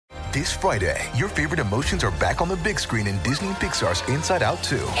This Friday, your favorite emotions are back on the big screen in Disney and Pixar's Inside Out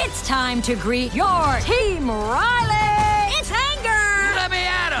 2. It's time to greet your Team Riley. It's anger. Let me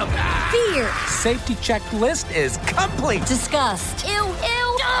at him. Fear. Safety checklist is complete. Disgust. Ew,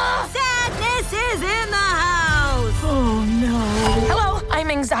 ew. Sadness is in the house. Oh, no. Hello, I'm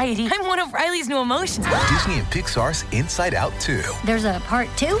anxiety. I'm one of Riley's new emotions. Disney and Pixar's Inside Out 2. There's a part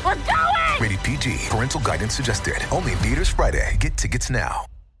 2? We're going! Rated PG. Parental guidance suggested. Only in theaters Friday. Get tickets now.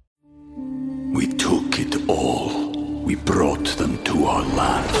 We took it all. We brought them to our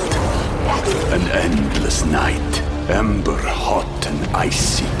land. An endless night, ember hot and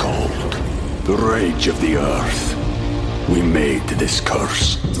icy cold. The rage of the earth. We made this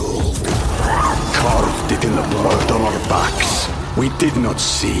curse. Carved it in the blood on our backs. We did not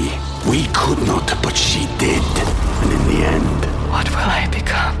see. We could not, but she did. And in the end... What will I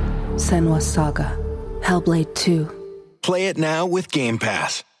become? Senua's Saga. Hellblade 2. Play it now with Game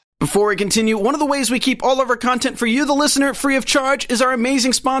Pass. Before we continue, one of the ways we keep all of our content for you, the listener, free of charge is our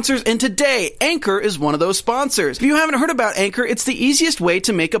amazing sponsors, and today, Anchor is one of those sponsors. If you haven't heard about Anchor, it's the easiest way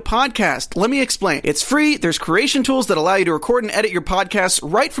to make a podcast. Let me explain. It's free, there's creation tools that allow you to record and edit your podcasts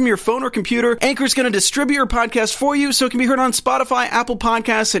right from your phone or computer. Anchor's going to distribute your podcast for you so it can be heard on Spotify, Apple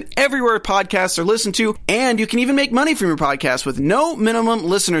Podcasts, and everywhere podcasts are listened to, and you can even make money from your podcast with no minimum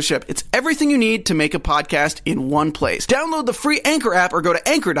listenership. It's everything you need to make a podcast in one place. Download the free Anchor app or go to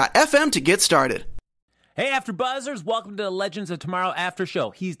anchor.fm to get started. Hey, AfterBuzzers, welcome to the Legends of Tomorrow After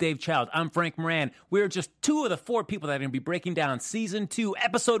Show. He's Dave Child. I'm Frank Moran. We're just 2 of the 4 people that are going to be breaking down Season 2,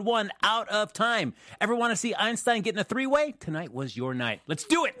 Episode 1, Out of Time. Ever want to see Einstein get in a 3-way? Tonight was your night. Let's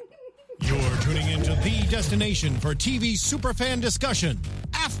do it! You're tuning into the destination for TV superfan discussion,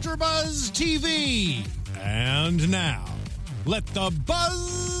 AfterBuzz TV. And now, let the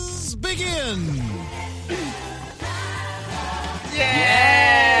buzz begin! Yeah!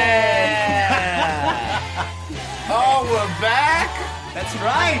 Oh, we're back. That's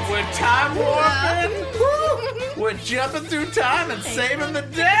right. We're time warping. We're jumping through time and saving the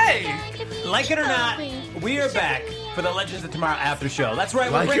day. Like it or not, we are back for the Legends of Tomorrow After Show. That's right.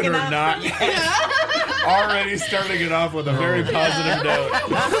 Like we're it or out. not. Yes. Already starting it off with a very positive note.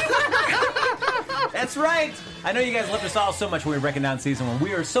 That's right. I know you guys loved us all so much when we were breaking down Season 1.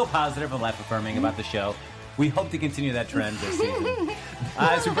 We are so positive and life-affirming about the show. We hope to continue that trend this season.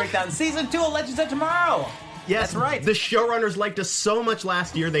 As we break down Season 2 of Legends of Tomorrow. Yes, that's right. The showrunners liked us so much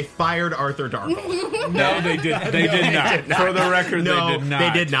last year, they fired Arthur Darvill. No, they did. They did not. For the record, they did not.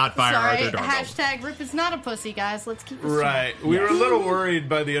 They did not fire Arthur Darvill. Hashtag Rip is not a pussy, guys. Let's keep this right. We were a little worried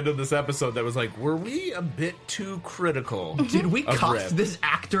by the end of this episode that was like, were we a bit too critical? Did we cost Rip? this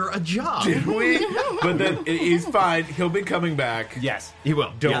actor a job? Did we? But then he's fine. He'll be coming back. Yes. He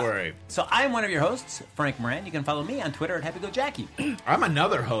will. Don't worry. So I'm one of your hosts, Frank Moran. You can follow me on Twitter at HappyGoJackie. I'm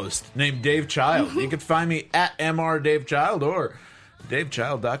another host named Dave Child. You can find me at MrDaveChild or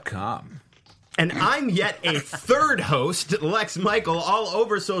DaveChild.com. And I'm yet a third host, Lex Michael, all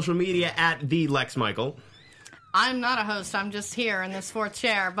over social media at the Lex Michael. I'm not a host. I'm just here in this 4th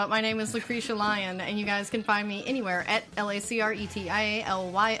chair. But my name is Lucretia Lyon, and you guys can find me anywhere at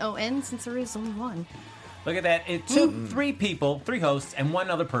LACRETIALYON, since there is only one. Look at that. It took 3 people, 3 hosts, and 1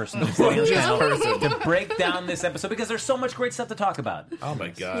 other person to break down this episode because there's so much great stuff to talk about. Oh my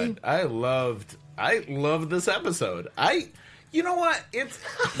god. I loved this episode. You know what? Here's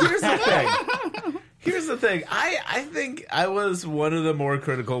the thing. I think I was one of the more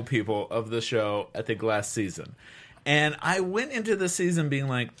critical people of the show, I think, last season. And I went into the season being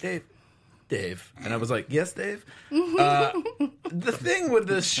like, Dave. And I was like, yes, Dave? The thing with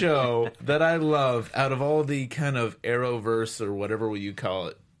this show that I love, out of all the kind of Arrowverse or whatever you call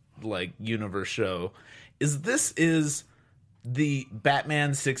it, like, universe show, is this is the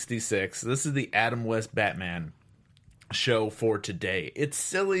Batman 66. This is the Adam West Batman show for today. It's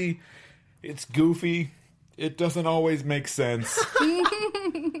silly. It's goofy. It doesn't always make sense.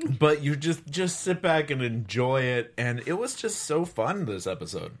 But you just sit back and enjoy it, and it was just so fun this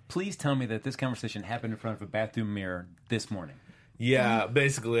episode. Please tell me that this conversation happened in front of a bathroom mirror this morning. Yeah,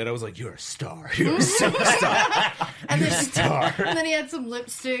 basically, and I was like, "You're a star. You're a superstar. You're a star." And then he had some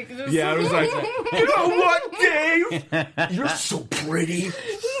lipstick. Yeah, I was like, "You know what, Dave? You're so pretty.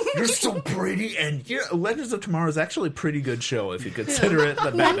 You're so pretty, and Legends of Tomorrow is actually a pretty good show if you consider it the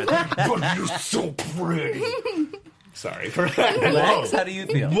Batman. But you're so pretty." Sorry for that. Lex, how do you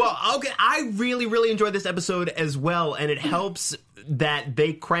feel? Well, okay, I really, really enjoyed this episode as well, and it helps that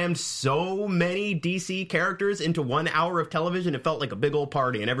they crammed so many DC characters into 1 hour of television. It felt like a big old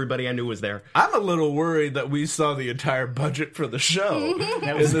party, and everybody I knew was there. I'm a little worried that we saw the entire budget for the show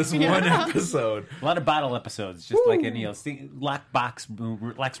in this one episode. A lot of bottle episodes, just like in locked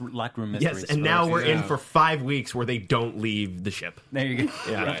room mysteries. Yes, and now we're in for 5 weeks where they don't leave the ship. There you go.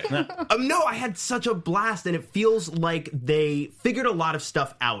 Yeah. Right. No, I had such a blast, and it feels like they figured a lot of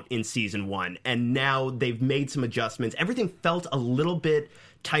stuff out in season 1, and now they've made some adjustments. Everything felt a little bit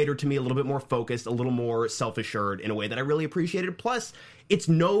tighter to me, a little bit more focused, a little more self-assured in a way that I really appreciated. Plus, it's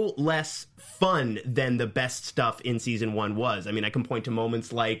no less fun than the best stuff in season 1 was. I mean, I can point to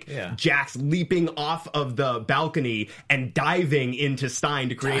moments like Jax leaping off of the balcony and diving into Stein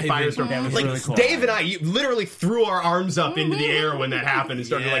to create Firestorm. That was like, really cool. Dave and I literally threw our arms up into the air when that happened and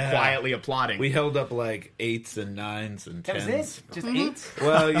started like quietly applauding. We held up like 8s and 9s and 10s. That was it? Just 8s?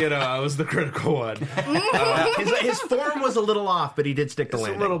 Well, I was the critical one. His form was a little off, but he did stick the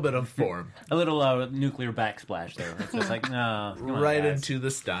landing. A little bit of form. A little nuclear backsplash there. It's just like, no. Right into the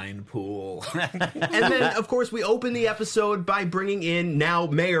Stein pool. And then, of course, we open the episode by bringing in now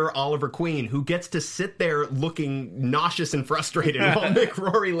Mayor Oliver Queen, who gets to sit there looking nauseous and frustrated while Mick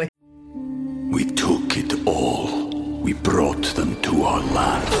Rory We took it all. We brought them to our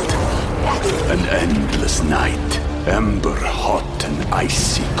land. An endless night, ember hot and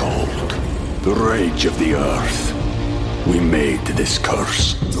icy cold. The rage of the earth. We made this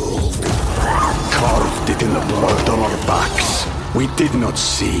curse. Carved it in the blood on our backs. We did not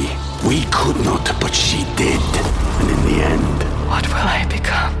see. We could not, but she did. And in the end... What will I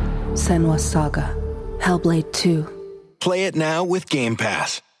become? Senua's Saga. Hellblade 2. Play it now with Game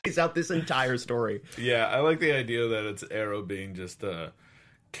Pass. He's out this entire story. Yeah, I like the idea that it's Arrow being just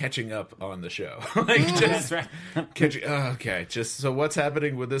catching up on the show. Like just catching. Okay, just so what's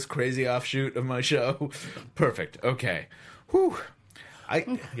happening with this crazy offshoot of my show? Perfect. Okay. Whew.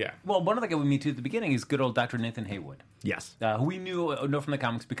 Well, one of the guys we meet to at the beginning is good old Dr. Nathan Haywood. Yes. Who we know from the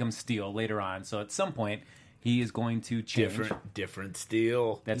comics becomes Steel later on. So at some point, he is going to change. Different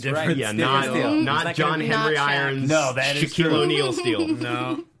Steel. That's different right. Yeah, Steel. not John Henry Irons. No, that is Shaquille true. O'Neal Steel.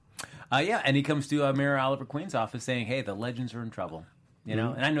 No. And he comes to Mayor Oliver Queen's office saying, "Hey, the Legends are in trouble." And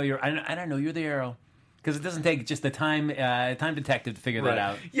I know you're. I know you're the Arrow. Because it doesn't take just the time detective to figure that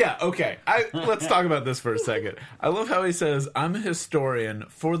out. Yeah, okay. Let's talk about this for a second. I love how he says, I'm a historian,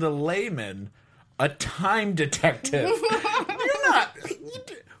 for the layman, a time detective. You're not...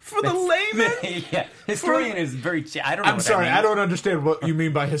 For the layman? Yeah, historian is very... I don't know. I'm sorry, I don't understand what you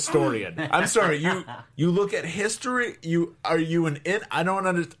mean by historian. I'm sorry, you look at history, are you I don't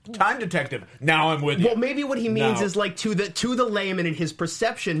understand. Time detective, now I'm with you. Well, maybe what he means is like to the layman in his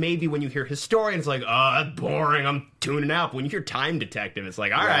perception, maybe when you hear historian, it's like, oh, that's boring, I'm tuning out. But when you hear time detective, it's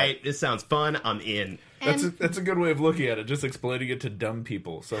like, all right, this sounds fun, I'm in. That's a good way of looking at it, just explaining it to dumb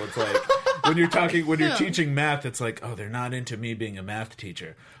people. So it's like, when you're teaching math, it's like, oh, they're not into me being a math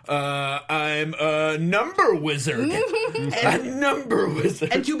teacher. I'm a number wizard. A number wizard.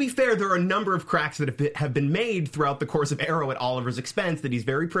 And to be fair, there are a number of cracks that have been made throughout the course of Arrow at Oliver's expense, that he's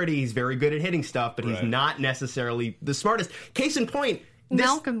very pretty, he's very good at hitting stuff, but he's not necessarily the smartest. Case in point,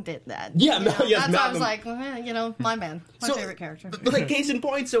 Malcolm did that. Yeah, that's Malcolm. why I was like, my man, my favorite character. But like, case in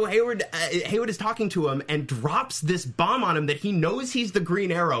point, so Hayward is talking to him and drops this bomb on him that he knows he's the Green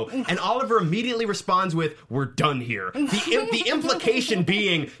Arrow, and Oliver immediately responds with, "We're done here." The implication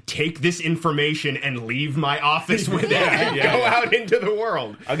being, take this information and leave my office with it and go out into the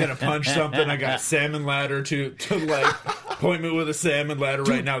world. I gotta punch something. I got a salmon ladder to like point me with a salmon ladder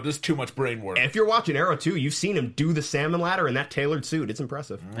right now. This is too much brain work. If you're watching Arrow 2, you've seen him do the salmon ladder in that tailored suit. It's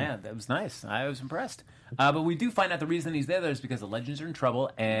impressive. Yeah, that was nice. I was impressed. But we do find out the reason he's there is because the Legends are in trouble,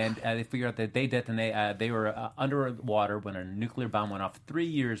 and they figure out that they were underwater when a nuclear bomb went off 3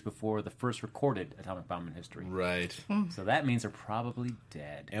 years before the first recorded atomic bomb in history. Right. So that means they're probably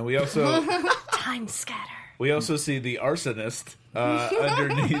dead. And we also time scatter. We also see the arsonist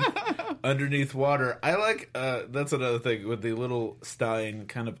underneath water. I like that's another thing with the little Stein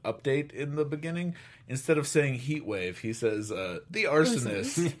kind of update in the beginning. Instead of saying heat wave, he says the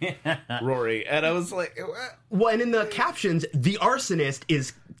arsonist, Rory. And I was like, well, and in the captions, the arsonist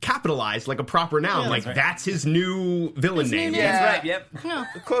is capitalized like a proper noun. That's his new villain name. Yeah, that's right. Yep. No.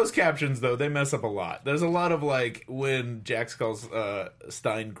 The closed captions, though, they mess up a lot. There's a lot of like when Jax calls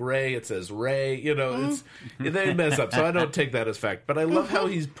Stein Gray, it says Ray. It's they mess up. So I don't take that as fact. But I love how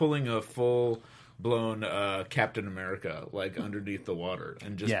he's pulling a full blown Captain America like underneath the water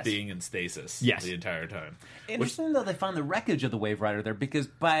and just being in stasis the entire time. Interesting, though, they found the wreckage of the Wave Rider there, because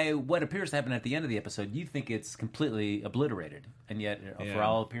by what appears to happen at the end of the episode, you think it's completely obliterated, and yet, for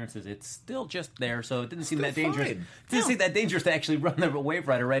all appearances, it's still just there. So it didn't seem that dangerous. It didn't seem that dangerous to actually run the Wave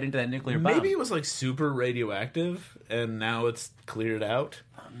Rider right into that nuclear bomb. Maybe it was like super radioactive, and now it's cleared out.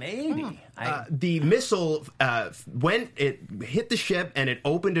 Maybe. The missile, when it hit the ship and it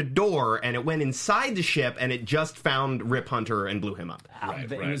opened a door and it went inside the ship and it just found Rip Hunter and blew him up. It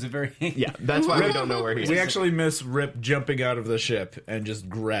was a very... yeah, that's why we don't know where he is. We actually miss Rip jumping out of the ship and just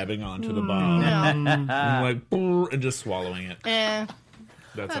grabbing onto the bomb. And like, and just swallowing it.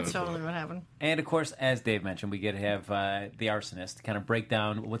 That's totally what happened. And, of course, as Dave mentioned, we get to have the arsonist kind of break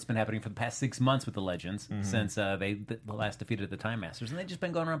down what's been happening for the past 6 months with the Legends since they last defeated the Time Masters. And they've just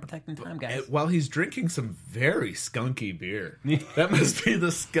been going around protecting time, guys. While he's drinking some very skunky beer. That must be the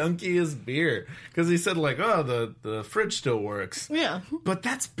skunkiest beer. Because he said, like, oh, the fridge still works. Yeah. But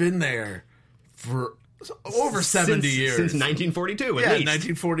that's been there for over 70 years. Since 1942, at least.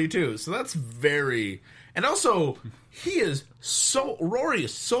 1942. So that's very... And also, Rory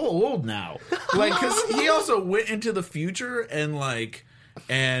is so old now. Like, because he also went into the future and, like,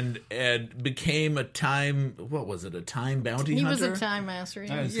 and became a time, what was it, a time bounty hunter? He was a time master.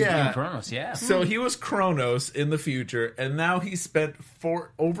 Yeah. Kronos, yeah. So he was Kronos in the future, and now he spent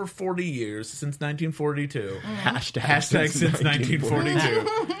over 40 years, since 1942. Hashtag since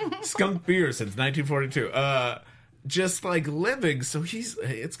 1942. Skunk beer since 1942. Just like living, so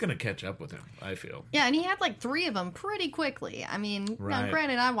it's gonna catch up with him, I feel. Yeah, and he had like 3 of them pretty quickly. I mean, now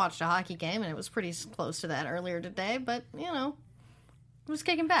granted, I watched a hockey game and it was pretty close to that earlier today, but you know, it was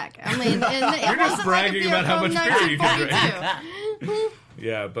kicking back. I mean, you're just bragging about how much beer you can drink.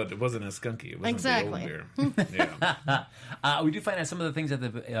 Yeah, but it wasn't as skunky. It wasn't exactly. The old beer. Yeah. We do find out some of the things that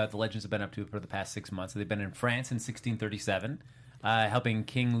the Legends have been up to for the past 6 months. They've been in France in 1637, helping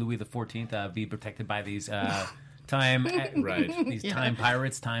King Louis XIV be protected by these. Time, these time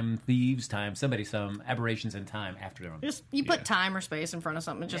pirates, time thieves, some aberrations in time after their own. You put time or space in front of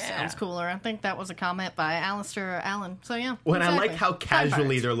something, it just sounds cooler. I think that was a comment by Alistair Allen. So yeah. Well, I like how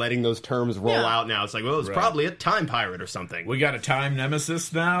casually they're letting those terms roll out now. It's like, well, it's probably a time pirate or something. We got a time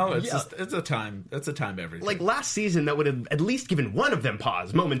nemesis now. It's a time everything. Like last season, that would have at least given one of them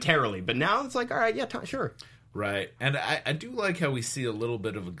pause momentarily, but now it's like, all right, sure. Right, and I do like how we see a little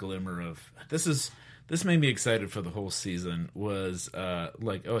bit of a glimmer of This made me excited for the whole season, was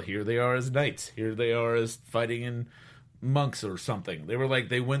like, oh, here they are as knights. Here they are as fighting in monks or something. They were like,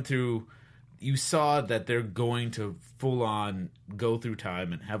 they went through, you saw that they're going to full on go through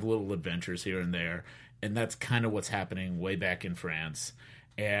time and have little adventures here and there. And that's kind of what's happening way back in France.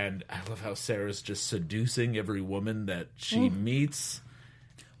 And I love how Sarah's just seducing every woman that she meets.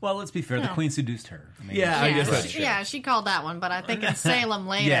 Well, let's be fair. The Queen seduced her. I mean, I guess that's true. Yeah, she called that one, but I think in Salem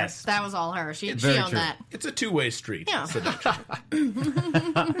later, that was all her. She owned that. It's a two-way street. Yeah. Seduction.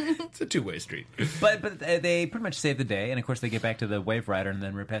 It's a two-way street. But they pretty much save the day, and of course they get back to the Wave Rider, and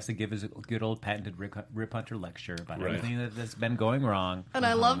then Rip has to give his good old patented Rip Hunter lecture about everything that's been going wrong. And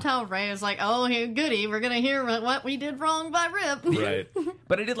I loved how Ray was like, "Oh, hey, goody, we're gonna hear what we did wrong by Rip." Right.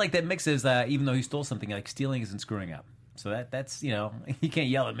 But I did like that mix is even though he stole something, like stealing isn't screwing up. So that's you can't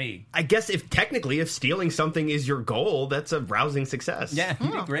yell at me. I guess if stealing something is your goal, that's a rousing success. Yeah, he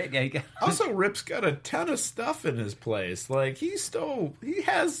did great. Yeah, also, Rip's got a ton of stuff in his place. Like he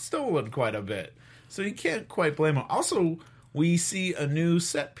has stolen quite a bit, so you can't quite blame him. Also, we see a new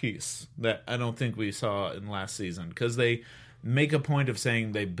set piece that I don't think we saw in last season, because they make a point of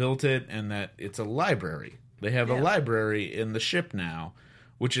saying they built it and that it's a library. They have a library in the ship now.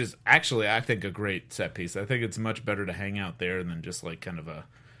 Which is actually, I think, a great set piece. I think it's much better to hang out there than just like kind of a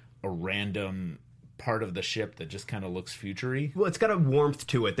random part of the ship that just kind of looks future-y. Well, it's got a warmth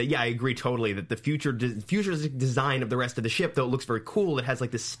to it that, I agree totally, that the futuristic design of the rest of the ship, though it looks very cool, it has like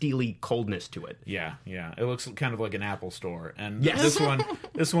this steely coldness to it. Yeah. It looks kind of like an Apple store. And this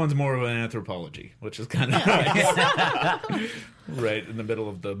one's more of an Anthropology, which is kind of nice. Right in the middle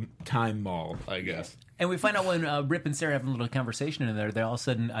of the time mall, I guess. And we find out when Rip and Sarah have a little conversation in there, all of a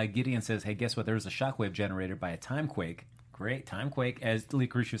sudden Gideon says, hey, guess what? There was a shockwave generated by a timequake. Great, timequake, as Lee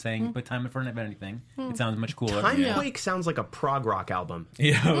Cruz was saying, put time in front of anything. It sounds much cooler. Timequake sounds like a prog rock album.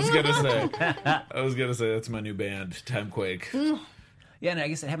 Yeah, I was gonna say that's my new band, Timequake. Yeah, and I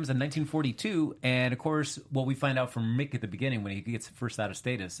guess it happens in 1942, and of course, what we find out from Mick at the beginning when he gets first out of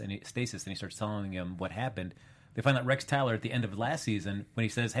stasis and he starts telling him what happened, they find out Rex Tyler at the end of last season when he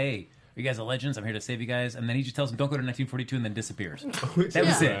says, hey, are you guys the Legends? I'm here to save you guys. And then he just tells them, don't go to 1942, and then disappears. That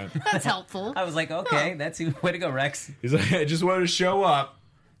was it. That's helpful. I was like, okay, that's way to go, Rex. He's like, I just wanted to show up,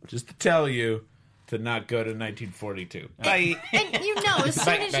 just to tell you, to not go to 1942. Bye. And as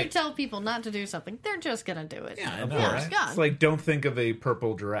soon as you tell people not to do something, they're just going to do it. Yeah, I know, right? It's like, don't think of a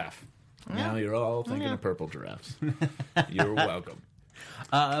purple giraffe. Yeah. Now you're all thinking of purple giraffes. You're welcome.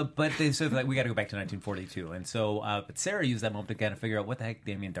 But they said like we got to go back to 1942, and so but Sarah used that moment to kind of figure out what the heck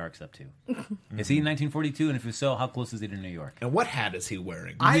Damien Dark's up to. Is he in 1942? And if so, how close is he to New York? And what hat is he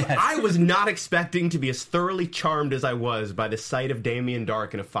wearing? I was not expecting to be as thoroughly charmed as I was by the sight of Damien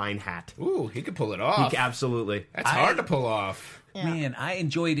Dark in a fine hat. Ooh, he could pull it off. Absolutely. That's hard to pull off. Yeah. Man, I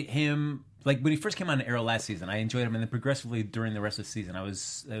enjoyed him. Like when he first came on Arrow last season, I enjoyed him, and then progressively during the rest of the season,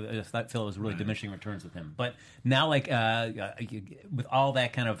 I thought Phil was really diminishing returns with him. But now, like with all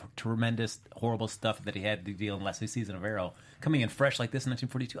that kind of tremendous, horrible stuff that he had to deal in last season of Arrow, coming in fresh like this in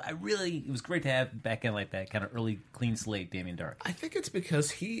 1942, it was great to have back in like that kind of early clean slate Damien Dark. I think it's because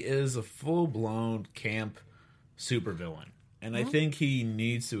he is a full blown camp supervillain, and I think he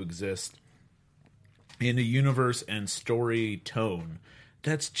needs to exist in a universe and story tone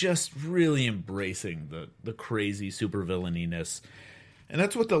that's just really embracing the crazy supervillaininess. And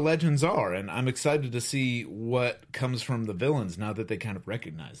that's what the Legends are, and I'm excited to see what comes from the villains now that they kind of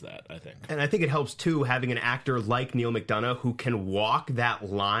recognize that, I think. And I think it helps, too, having an actor like Neil McDonough who can walk that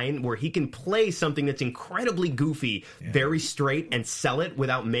line where he can play something that's incredibly goofy, very straight, and sell it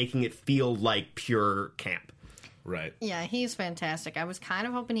without making it feel like pure camp. Right. Yeah, he's fantastic. I was kind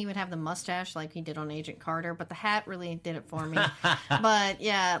of hoping he would have the mustache like he did on Agent Carter, but the hat really did it for me. But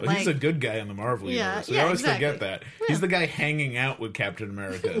yeah, well, he's a good guy in the Marvel universe. We always forget that. Yeah. He's the guy hanging out with Captain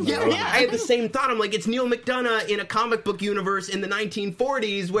America. I had the same thought. I'm like, it's Neil McDonough in a comic book universe in the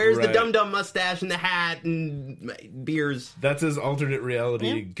 1940s. Where's the dum-dum mustache and the hat and beers? That's his alternate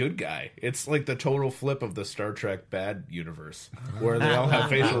reality good guy. It's like the total flip of the Star Trek bad universe, where they all have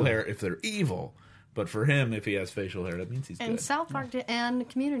facial hair if they're evil. But for him, if he has facial hair, that means he's good. And South Park and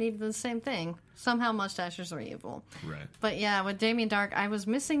Community did the same thing. Somehow mustaches are evil. Right. But yeah, with Damien Dark, I was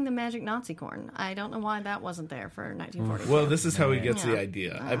missing the magic Nazi corn. I don't know why that wasn't there for 1940. Well, this is how he gets the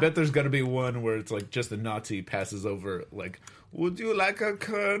idea. I bet there's got to be one where it's like just a Nazi passes over, like, would you like a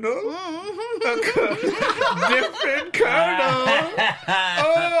kernel? Different kernel.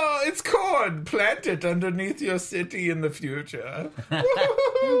 Oh, it's corn. Plant it underneath your city in the future.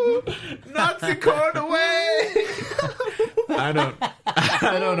 Nazi corn away. I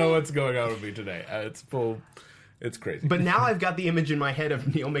don't know what's going on with me today. It's crazy. But now I've got the image in my head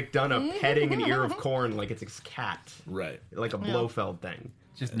of Neil McDonough petting an ear of corn like it's his cat. Right. Like a Blofeld thing.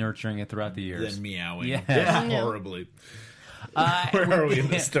 Just nurturing it throughout the years. Then meowing. Yeah. Horribly. Where are we in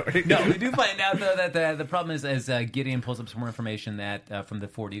this story? No, we do find out, though, that the problem is, as Gideon pulls up some more information that from the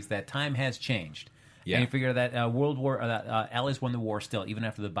 40s, that time has changed. Yeah. And you figure that Allies won the war still, even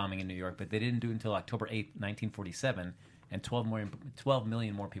after the bombing in New York, but they didn't do it until October 8th, 1947, and 12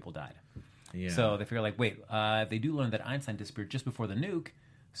 million more people died. Yeah. So they figure, like, wait, they do learn that Einstein disappeared just before the nuke.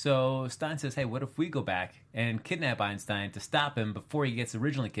 So Stein says, hey, what if we go back and kidnap Einstein to stop him before he gets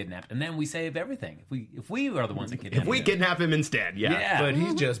originally kidnapped, and then we save everything? If we are the ones that kidnap him. If we kidnap him instead, yeah. But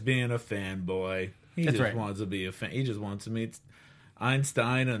he's just being a fanboy. He just wants to be a fan. He just wants to meet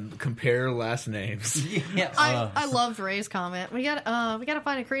Einstein and compare last names. Yes. I loved Ray's comment. We got to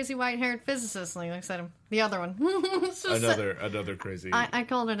find a crazy white-haired physicist. And he looks at him. The other one. another crazy. I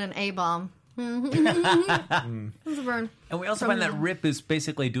called it an A-bomb. It's a burn. And we also find that Rip is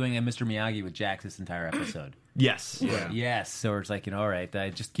basically doing a Mr. Miyagi with Jax this entire episode. Yes. Yeah. Yes. So it's like, all right,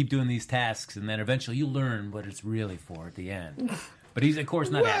 just keep doing these tasks, and then eventually you learn what it's really for at the end. But he's, of course,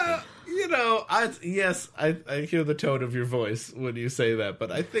 not happy. I hear the tone of your voice when you say that,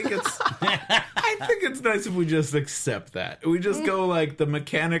 but I think it's nice if we just accept that. We just go like the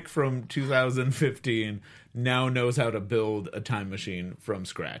mechanic from 2015 now knows how to build a time machine from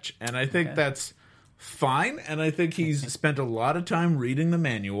scratch. And I think that's fine. And I think he's spent a lot of time reading the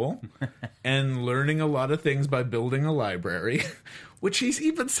manual and learning a lot of things by building a library, which he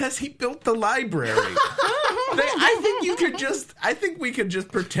even says he built the library. I think we could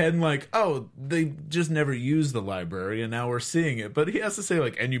just pretend like, oh, they just never used the library and now we're seeing it. But he has to say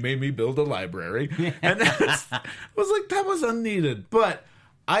like, and you made me build a library. And I was like, that was unneeded. But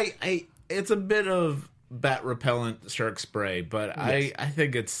it's a bit of bat repellent shark spray, but yes. I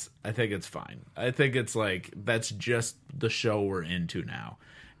think it's fine. I think it's like that's just the show we're into now,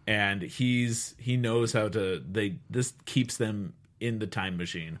 and he knows how to. This keeps them in the time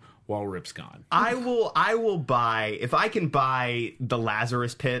machine while Rip's gone. I will buy, if I can buy the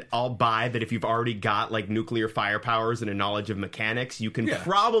Lazarus Pit, I'll buy that if you've already got like nuclear fire powers and a knowledge of mechanics, you can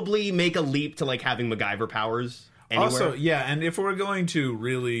probably make a leap to like having MacGyver powers. Anywhere. Also, and if we're going to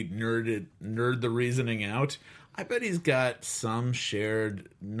really nerd the reasoning out, I bet he's got some shared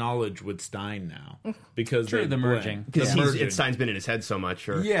knowledge with Stein now because True, the merging. Because Stein's been in his head so much.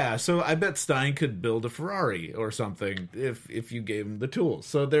 Or... Yeah, so I bet Stein could build a Ferrari or something if you gave him the tools.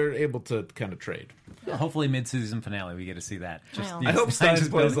 So they're able to kind of trade. Yeah, hopefully, mid-season finale, we get to see that. I hope Stein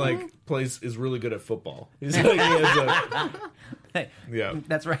is really good at football. He's like, he has hey, yeah,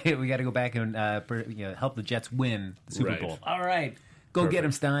 that's right. We got to go back and help the Jets win the Super Bowl. All right, go get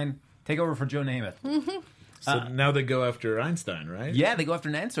him, Stein. Take over for Joe Namath. So now they go after Einstein, right? Yeah, they go after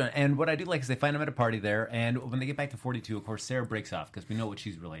Einstein. And what I do like is they find him at a party there. And when they get back to 42, of course, Sarah breaks off because we know what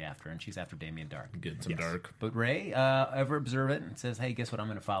she's really after. And she's after Damien Dark. Getting some dark. But Ray ever observe it and says, hey, guess what? I'm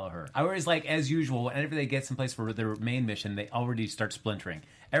going to follow her. I always like, as usual, whenever they get someplace for their main mission, they already start splintering.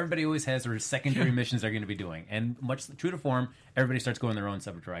 Everybody always has their secondary missions they're going to be doing. And much true to form, everybody starts going their own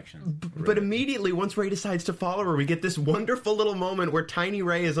separate directions. But immediately, once Ray decides to follow her, we get this wonderful little moment where Tiny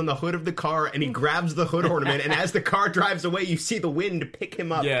Ray is on the hood of the car and he grabs the hood ornament. And as the car drives away, you see the wind pick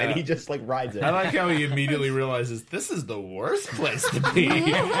him up and he just rides it. I like how he immediately realizes this is the worst place to be.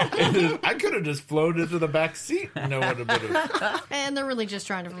 I could have just floated to the back seat. No one would have. And they're really just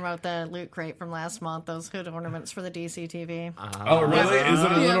trying to promote the Loot Crate from last month, those hood ornaments for the DC TV. Oh, really? Is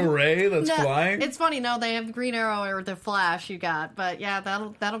it a little Ray that's flying? It's funny. No, they have Green Arrow or the Flash you got. But yeah,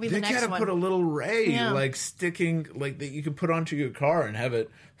 that'll be the next one. They gotta put a little Ray, sticking, that you could put onto your car and have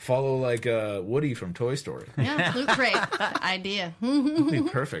it follow like Woody from Toy Story. Yeah, Loot Crate. Idea. That'd be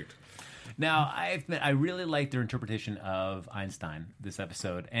perfect. Now, I really liked their interpretation of Einstein this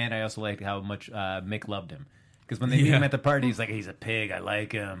episode, and I also liked how much Mick loved him. Because when they meet him at the party, he's like, he's a pig, I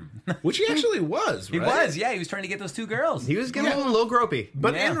like him. Which he actually was, right? He was, yeah. He was trying to get those two girls. He was getting a little gropey.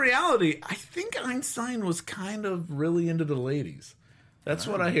 But in reality, I think Einstein was kind of really into the ladies. That's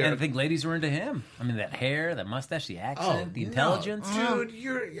what I hear. And I think ladies were into him. I mean, that hair, that mustache, the accent, the intelligence. No, dude,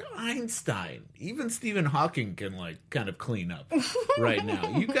 you're Einstein. Even Stephen Hawking can kind of clean up right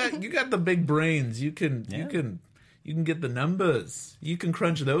now. You got the big brains. You can get the numbers. You can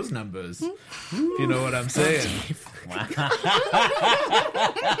crunch those numbers. If you know what I'm saying.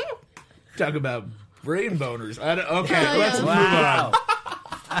 Talk about brain boners. Let's move on.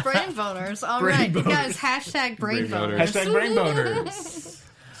 Brain boners. All right, you guys, hashtag brain boners. Hashtag brain boners.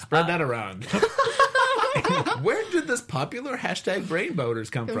 Spread that around. Where did this popular hashtag brain boners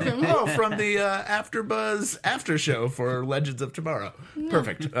come from? Oh, from the AfterBuzz after show for Legends of Tomorrow.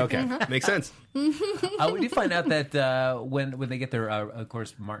 Perfect. Okay. Makes sense. We do find out that when they get there, of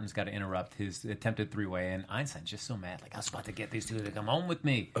course, Martin's got to interrupt his attempted three-way, and Einstein's just so mad. Like, I was about to get these two to come home with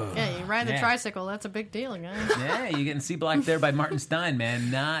me. Yeah, you ride the tricycle. That's a big deal, guys. Yeah, you're getting C-blocked there by Martin Stein,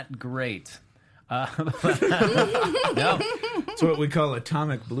 man. Not great. No. It's what we call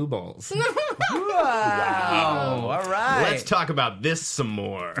atomic blue balls. Wow. All right. Let's talk about this some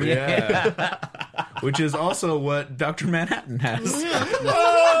more. Yeah. Which is also what Dr. Manhattan has.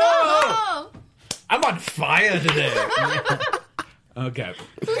 Whoa! I'm on fire today. Okay.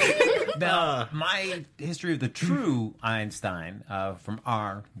 Now, my history of the true Einstein from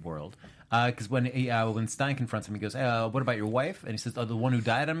our world. Because when Stein confronts him, he goes, what about your wife? And he says, the one who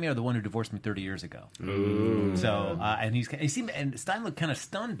died on me or the one who divorced me 30 years ago? Ooh. So, and Stein looked kind of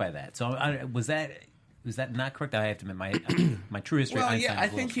stunned by that. So was that not correct? I have to admit, my true history of Einstein I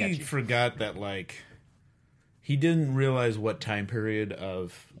think he forgot that, he didn't realize what time period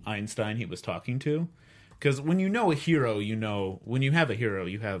of Einstein he was talking to. Because when you know a hero, when you have a hero,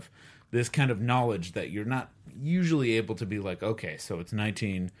 you have this kind of knowledge that you're not usually able to be like, okay, so it's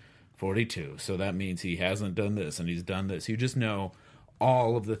 1942, so that means he hasn't done this and he's done this. You just know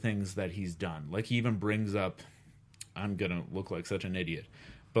all of the things that he's done. Like, he even brings up, I'm going to look like such an idiot,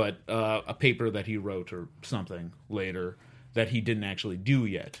 but a paper that he wrote or something later that he didn't actually do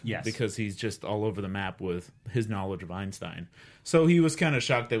yet. Yes. Because he's just all over the map with his knowledge of Einstein. So he was kind of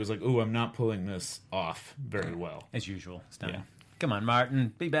shocked that he was like, ooh, I'm not pulling this off very well. As usual, Stein. Yeah. Come on,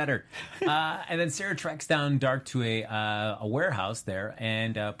 Martin, be better. And then Sarah tracks down Dark to a warehouse there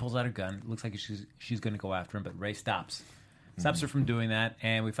and pulls out a gun. It looks like she's going to go after him, but Ray stops her from doing that,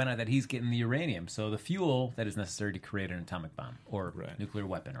 and we find out that he's getting the uranium, so the fuel that is necessary to create an atomic bomb or nuclear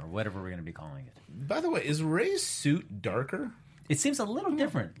weapon or whatever we're going to be calling it. By the way, is Ray's suit darker? It seems a little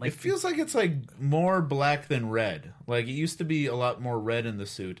different. It feels like it's more black than red. Like, it used to be a lot more red in the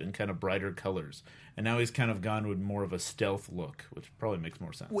suit and kind of brighter colors. and now he's kind of gone with more of a stealth look, which probably makes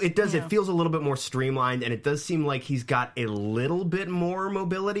more sense. It does. It feels a little bit more streamlined, and it does seem like he's got a little bit more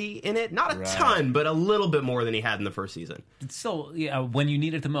mobility in it. Not a ton, but a little bit more than he had in the first season. So, when you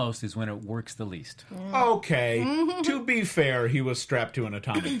need it the most is when it works the least. Okay. To be fair, he was strapped to an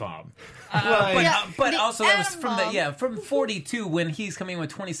atomic bomb. But also that was from 42 when he's coming with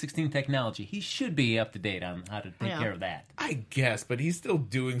 2016 technology. He should be up to date on how to take care of that. I guess, but he's still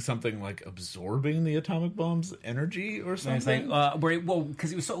doing something like absorbing the atomic bomb's energy or something. Because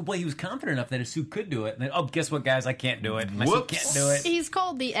he was confident enough that his suit could do it. And then, guess what, guys? I can't do it. My suit can't do it. He's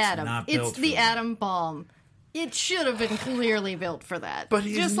called the Atom. It's the atom bomb. It should have been clearly built for that. But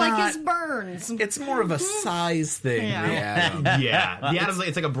he's just not, like his burns. It's more of a size thing. Yeah. The Atom. The Atom's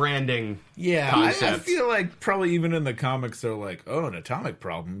it's like a branding. I feel like probably even in the comics they're like, oh, an atomic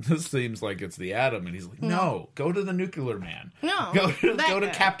problem. This seems like it's the Atom, and he's like, no, go to the Nuclear Man. No, go to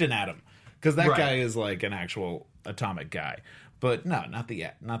Captain Atom, because that Right. guy is like an actual atomic guy. But no, not the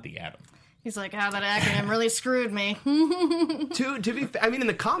Atom. He's like, that acronym really screwed me. To be fair, I mean, in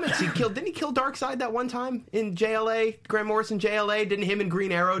the comics, didn't he kill Darkseid that one time in JLA? Grant Morrison JLA? Didn't him and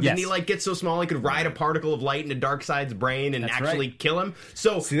Green Arrow, didn't he get so small he could ride a particle of light into Darkseid's brain and kill him?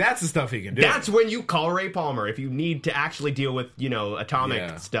 So see, that's the stuff he can do. That's when you call Ray Palmer. If you need to actually deal with,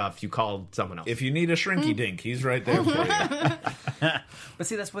 atomic stuff, you call someone else. If you need a shrinky dink, he's right there for you. But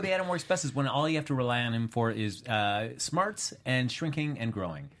see, that's where the Atom works best, is when all you have to rely on him for is smarts and shrinking and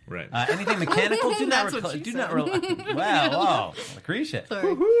growing. Right. Anything mechanical, do not rely. Wow, Lucretia.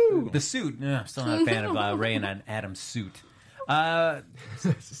 The suit. I'm still not a fan of Ray and an Atom suit.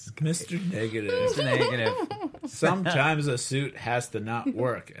 Mr. Negative. Sometimes a suit has to not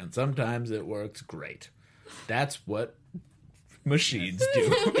work, and sometimes it works great. That's what machines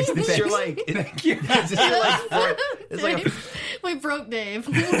do. Is this your Thank you. We broke Dave.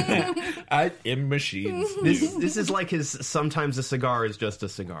 I am machines. This is like his sometimes a cigar is just a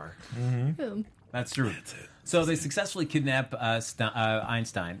cigar. Mm-hmm. That's true. That's it. So they successfully kidnap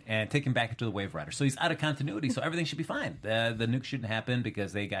Einstein and take him back into the Wave Rider. So he's out of continuity, so everything should be fine. The nuke shouldn't happen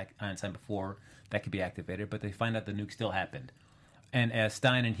because they got Einstein before that could be activated, but they find out the nuke still happened. And as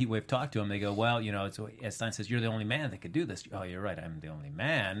Stein and Heatwave talk to him, they go, well, as Stein says, you're the only man that could do this. Oh, you're right, I'm the only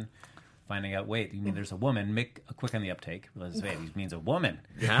man. Finding out, wait, you mean there's a woman? Mick, quick on the uptake. Realizes, wait, he means a woman.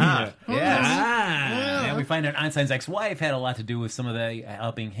 Yeah. And we find out Einstein's ex-wife had a lot to do with some of the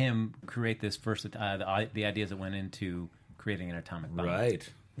helping him create this first, the ideas that went into creating an atomic bomb. Right.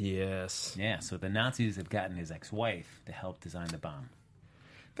 Yes. Yeah, so the Nazis have gotten his ex-wife to help design the bomb.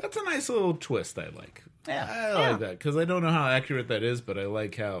 That's a nice little twist I like. Yeah. I like that, because I don't know how accurate that is, but I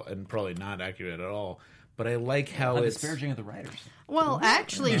like how, and probably not accurate at all, but I like how it's disparaging of the writers. Well,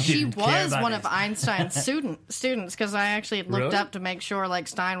 actually, she was one of Einstein's students, because I actually looked up to make sure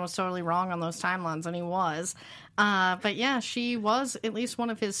Stein was totally wrong on those timelines, and he was. But yeah, she was at least one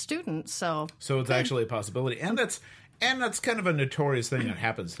of his students. So it's actually a possibility, and that's kind of a notorious thing that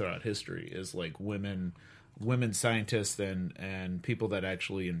happens throughout history. Is like women scientists and people that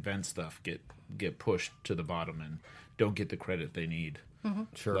actually invent stuff get pushed to the bottom and don't get the credit they need. Mm-hmm.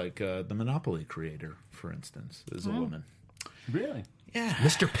 Sure. Like the Monopoly creator, for instance, is a woman. Really? Yeah.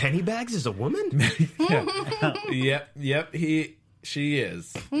 Mr. Pennybags is a woman? Yep. She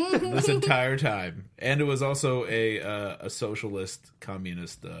is this entire time, and it was also a socialist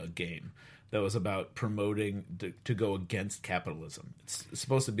communist game that was about promoting to go against capitalism. It's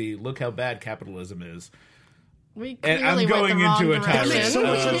supposed to be, look how bad capitalism is. And I'm going into a tirade. That makes so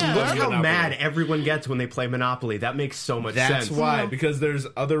much sense. Yeah. Look how mad everyone gets when they play Monopoly. That makes so much sense. That's why, because there's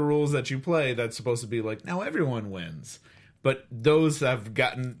other rules that you play that's supposed to be like, now everyone wins. But those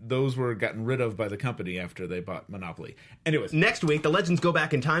were gotten rid of by the company after they bought Monopoly. Anyways, next week the Legends go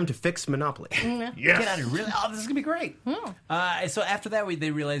back in time to fix Monopoly. Yes. Get out of here! Really? Oh, this is gonna be great. So after that, they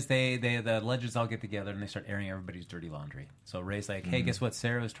realize the Legends all get together and they start airing everybody's dirty laundry. So Ray's like, "Hey, guess what?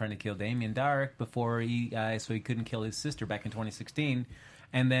 Sarah was trying to kill Damien Dark before so he couldn't kill his sister back in 2016."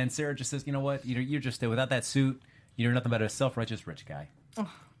 And then Sarah just says, "You know what? You're just without that suit. You're nothing but a self-righteous rich guy."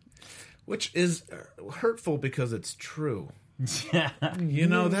 Which is hurtful because it's true.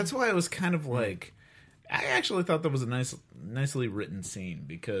 That's why I was kind of like, I actually thought that was a nicely written scene,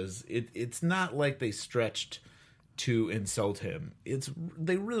 because it's not like they stretched to insult him.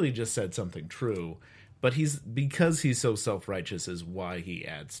 They really just said something true, but because he's so self-righteous is why he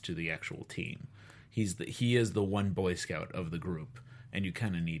adds to the actual team. He is the one Boy Scout of the group. And you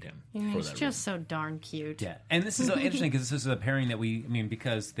kind of need him. Yeah, for he's that just reason. so darn cute. Yeah, and this is so interesting because this is a pairing that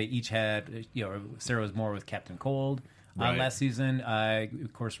because they each had, Sarah was more with Captain Cold last season.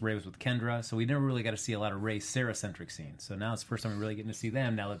 Of course, Ray was with Kendra, so we never really got to see a lot of Ray Sarah-centric scenes. So now it's the first time we're really getting to see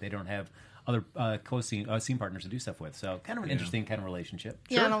them now that they don't have other scene partners to do stuff with. So kind of an interesting kind of relationship.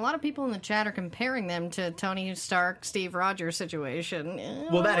 Yeah, and a lot of people in the chat are comparing them to Tony Stark, Steve Rogers situation.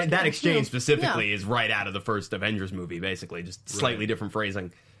 Well, that exchange specifically is right out of the first Avengers movie, basically, just slightly different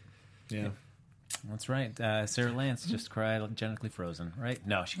phrasing. Yeah. That's right. Sarah Lance just cryogenically frozen, right?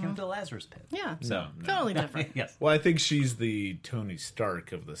 No, she came to the Lazarus pit. Yeah, so totally different. Yes. Well, I think she's the Tony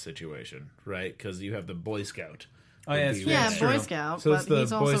Stark of the situation, right? Because you have the Boy Scout. Oh, yeah, Boy Scout, so but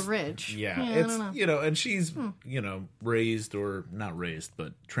he's also rich. Yeah, I it's, don't know. and she's, raised, or not raised,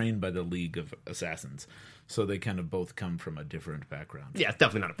 but trained by the League of Assassins. So they kind of both come from a different background. Yeah, it's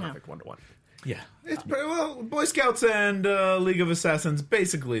definitely not a perfect one-to-one. Yeah, it's Boy Scouts and League of Assassins,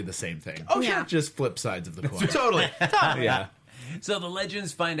 basically the same thing. Oh, sure. Just flip sides of the coin. Totally. Yeah. So the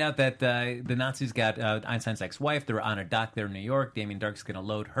legends find out that the Nazis got Einstein's ex-wife. They're on a dock there in New York. Damien Dark's going to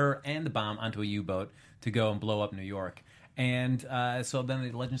load her and the bomb onto a U-boat to go and blow up New York. And so then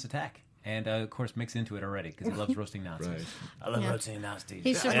the legends attack. And, of course, mix into it already because he loves roasting Nazis. Right. I love roasting Nazis.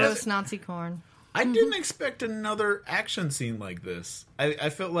 He should roast Nazi corn. I didn't expect another action scene like this.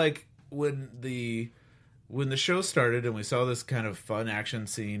 I felt like when the show started and we saw this kind of fun action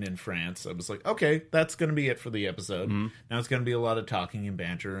scene in France, I was like, okay, that's going to be it for the episode. Mm-hmm. Now it's going to be a lot of talking and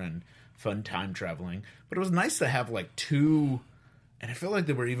banter and fun time traveling. But it was nice to have like two, and I feel like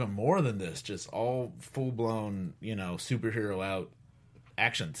there were even more than this, just all full-blown, superhero out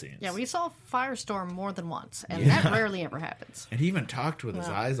action scenes. Yeah, we saw Firestorm more than once, and that rarely ever happens. And he even talked with his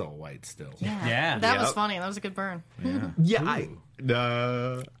eyes all white still. Yeah. That was funny. That was a good burn. Yeah,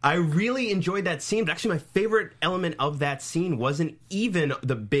 I really enjoyed that scene, but actually my favorite element of that scene wasn't even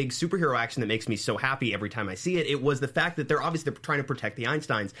the big superhero action that makes me so happy every time I see it. It was the fact that they're trying to protect the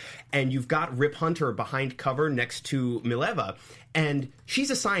Einsteins, and you've got Rip Hunter behind cover next to Mileva, and she's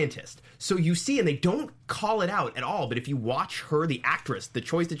a scientist. So you see, and they don't call it out at all, but if you watch her, the actress, the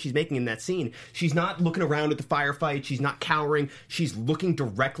choice that she's making in that scene, she's not looking around at the firefight, she's not cowering, she's looking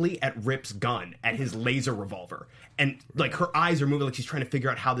directly at Rip's gun, at his laser revolver. And, like, her eyes are moving like she's trying to figure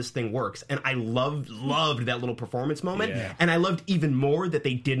out how this thing works. And I loved that little performance moment. Yeah. And I loved even more that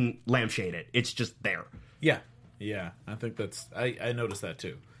they didn't lampshade it. It's just there. Yeah. I think I noticed that,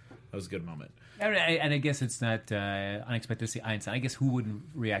 too. That was a good moment. And I guess it's not unexpected to see Einstein. I guess who wouldn't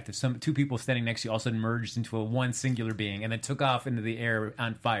react if two people standing next to you all of a sudden merged into one singular being and then took off into the air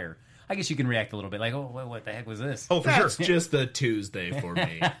on fire? I guess you can react a little bit like, oh, what the heck was this? Oh, for sure. It's just a Tuesday for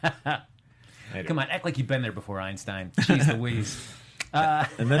me. Come on, act like you've been there before, Einstein. Jeez Louise.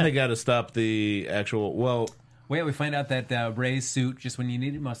 And then they got to stop the actual, Wait, we find out that Ray's suit, just when you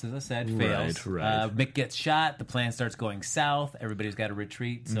need it most, as I said, fails. Right. Mick gets shot. The plan starts going south. Everybody's got to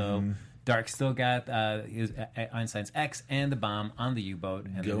retreat. So Dark still got Einstein's ex and the bomb on the U-boat.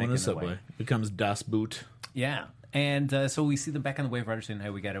 And go in the subway. Becomes Das Boot. Yeah. And so we see them back on the Wave Rider saying, hey,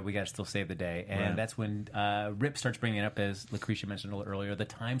 we got to still save the day. And that's when Rip starts bringing it up, as Lucretia mentioned a little earlier, the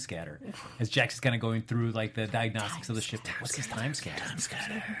time scatter. As Jax is kind of going through like the diagnostics of the ship. What's this time scatter?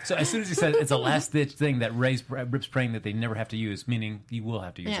 So as soon as he says it's a last-ditch thing that Rip's praying that they never have to use, meaning you will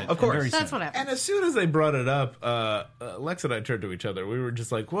have to use it. Of course. That's what happened. And as soon as they brought it up, Lex and I turned to each other. We were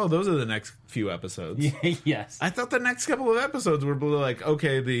just like, well, those are the next few episodes. Yes. I thought the next couple of episodes were like,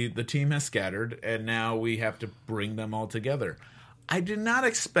 okay, the team has scattered, and now we have to bring them all together. I did not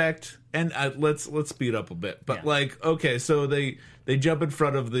expect, and let's speed up a bit, but okay, so they jump in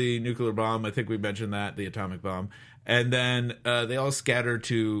front of the nuclear bomb. I think we mentioned that, the atomic bomb, and then they all scatter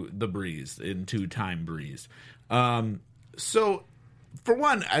to the breeze, into time breeze. So, for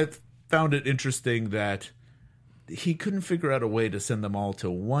one, I found it interesting that he couldn't figure out a way to send them all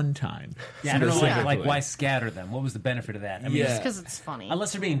to one time. Yeah, I don't know, like why scatter them? What was the benefit of that? I mean, just because it's funny.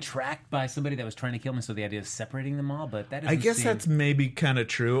 Unless they're being tracked by somebody that was trying to kill them, so the idea is separating them all, but that doesn't I guess that's maybe kind of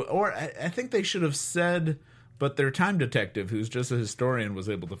true. Or I think they should have said, but their time detective, who's just a historian, was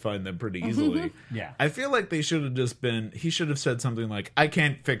able to find them pretty easily. Yeah. I feel like they should have he should have said something like, I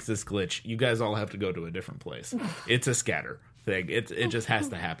can't fix this glitch. You guys all have to go to a different place. It's a scatter thing. It just has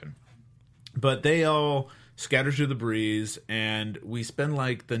to happen. But they all scatter through the breeze, and we spend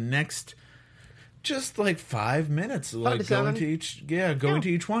like the next just like 5 minutes like going to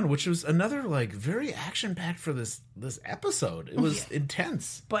each one, which was another like very action packed for this episode. It was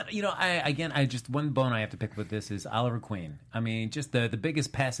intense. But I just one bone I have to pick with this is Oliver Queen. I mean, just the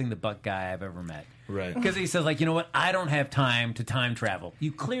biggest passing the buck guy I've ever met. Right. Because he says, like, you know what? I don't have time to time travel.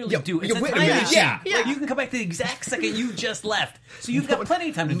 You clearly do. It's a wait a time minute. machine. Yeah. Like, you can come back to the exact second you just left. So you've got plenty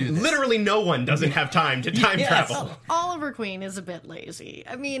of time to do this. Literally no one doesn't have time to time travel. Oliver Queen is a bit lazy.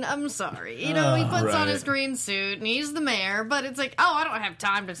 I mean, I'm sorry. He puts on his green suit and he's the mayor, but it's like, oh, I don't have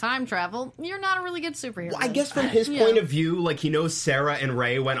time to time travel. You're not a really good superhero. Well, I guess from his point of view, like, he knows Sarah and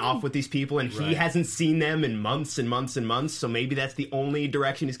Ray went off with these people, and he hasn't seen them in months and months and months, so maybe that's the only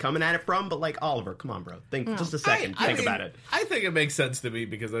direction he's coming at it from. But, like, Oliver, come on, bro. Think just a second. Think about it. I think it makes sense to me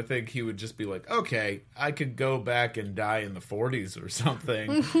because I think he would just be like, okay, I could go back and die in the 40s or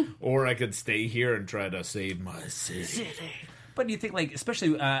something, or I could stay here and try to save my city. But do you think, like,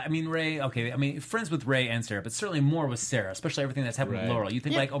 especially, Ray, friends with Ray and Sarah, but certainly more with Sarah, especially everything that's happened with Laurel. You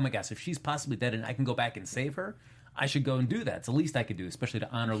think, like, oh my gosh, if she's possibly dead and I can go back and save her, I should go and do that. It's the least I could do, especially to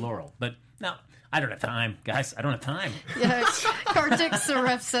honor Laurel. But no, I don't have time, guys. I don't have time. Yeah, Kartik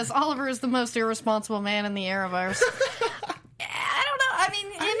Saref says, Oliver is the most irresponsible man in the Arrowverse. I don't know. I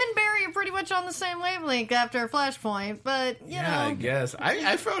mean, him and Barry are pretty much on the same wavelength after Flashpoint, but, you know. I guess.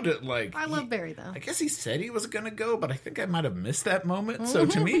 I found it like... I love Barry, though. I guess he said he was going to go, but I think I might have missed that moment. So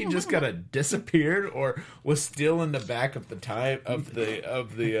to me, he just kind of disappeared or was still in the back of the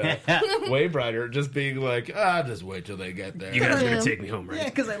Wave Rider, just being like, just wait till they get there. You guys are going to take me home, right? Yeah,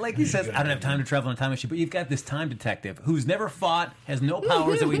 because like he says, I don't have time to travel in a time machine, but you've got this time detective who's never fought, has no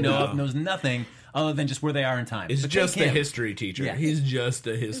powers that we know of, knows nothing other than just where they are in time. It's just a history teacher. Yeah. He's just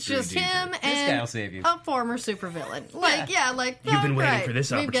a history teacher. It's just him and this guy will save you. A former supervillain. You've been waiting for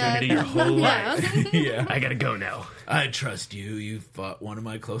this opportunity your whole life. Yeah. I gotta go now. I trust you. You fought one of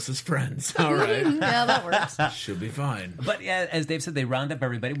my closest friends. All right. Yeah, that works. Should be fine. But yeah, as Dave said, they round up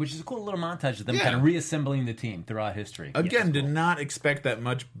everybody, which is a cool little montage of them kind of reassembling the team throughout history. Again, did not expect that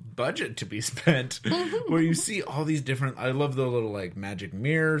much budget to be spent. Where you see all these different... I love the little, like, magic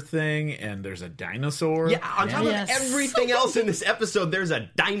mirror thing, and there's a dinosaur. Yeah, on top of everything else in this episode, there's a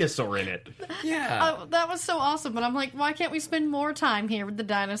dinosaur in it. Yeah. That was so awesome, but I'm like, why can't we spend more time here with the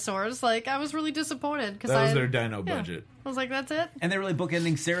dinosaurs? Like, I was really disappointed. That was their dino budget. I was like, that's it? And they're really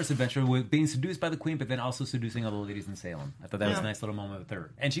bookending Sarah's adventure with being seduced by the queen, but then also seducing all the ladies in Salem. I thought that was a nice little moment with her.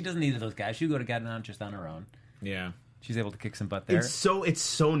 And she doesn't need those guys. She would go to God just on her own. Yeah. She's able to kick some butt there. It's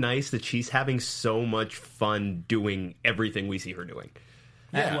so nice that she's having so much fun doing everything we see her doing.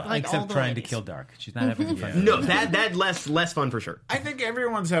 Yeah, like except trying to kill Dark. She's not having fun. No, that less fun for sure. I think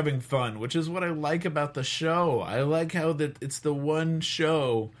everyone's having fun, which is what I like about the show. I like how that it's the one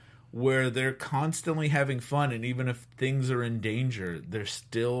show where they're constantly having fun, and even if things are in danger, they're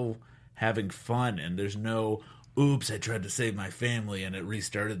still having fun, and there's no, oops, I tried to save my family and it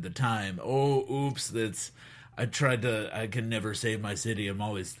restarted the time. Oh, oops, I can never save my city. I'm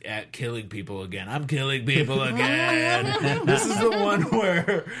always killing people again. I'm killing people again. This is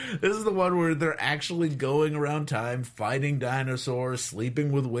the one where they're actually going around time, fighting dinosaurs,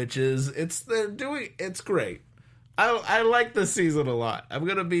 sleeping with witches. It's great. I like this season a lot. I'm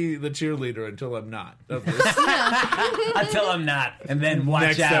going to be the cheerleader until I'm not. Until I'm not. And then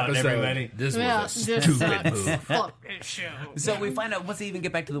watch Next out, episode, everybody. This was a stupid move. Fuck this show. So we find out, once they even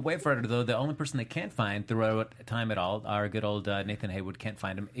get back to the Wave Rider, though, the only person they can't find throughout time at all, our good old Nathan Haywood can't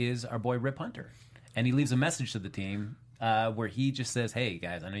find him, is our boy Rip Hunter. And he leaves a message to the team where he just says, hey,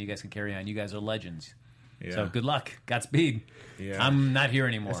 guys, I know you guys can carry on. You guys are legends. Yeah. So good luck. Godspeed. Yeah. I'm not here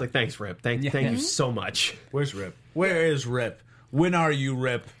anymore. It's like, thanks, Rip. Thank you so much. Where's Rip? Where is Rip? When are you,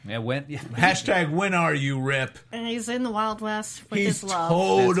 Rip? Yeah, when? Hashtag when are you, Rip? And he's in the Wild West with he's his love.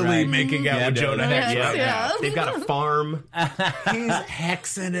 Totally making out with Jonah Hex. Yeah. They've got a farm. He's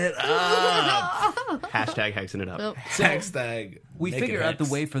hexing it up. Hashtag hexing it up. Hashtag. We figure out the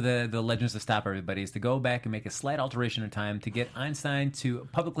way for the Legends to stop everybody is to go back and make a slight alteration in time to get Einstein to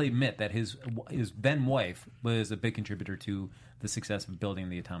publicly admit that his then wife was a big contributor to the success of building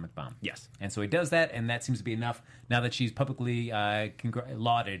the atomic bomb. Yes. And so he does that, and that seems to be enough. Now that she's publicly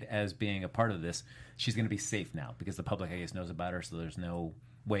lauded as being a part of this, she's going to be safe now because the public, I guess, knows about her, so there's no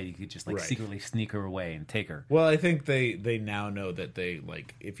way you could just secretly sneak her away and take her. Well, I think they now know that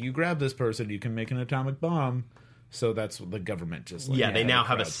if you grab this person, you can make an atomic bomb. So that's what the government just they now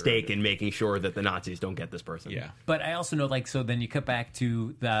have a stake in making sure that the Nazis don't get this person. Yeah. But I also know so then you cut back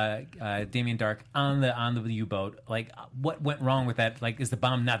to the Damien Dark on the U-boat. Like, what went wrong with that? Like, is the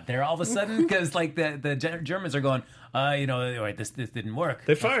bomb not there all of a sudden? Because the Germans are going, this didn't work.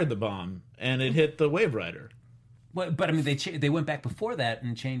 They fired the bomb and it hit the Wave Rider. But I mean, they went back before that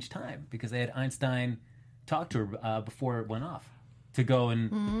and changed time because they had Einstein talk to her before it went off. To go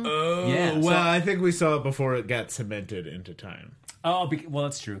and... I think we saw it before it got cemented into time. Oh, well,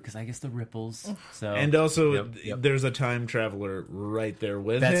 that's true, because I guess the ripples. So And also, there's a time traveler right there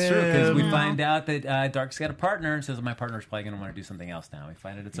with him. That's true, because we find out that Dark's got a partner and says, my partner's probably going to want to do something else now. We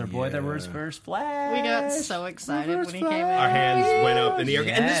find out it's our boy that wears first Flash. We got so excited when he came in. Our hands went up in the air.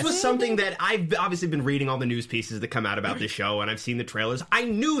 Yes. And this was something that I've obviously been reading all the news pieces that come out about this show, and I've seen the trailers. I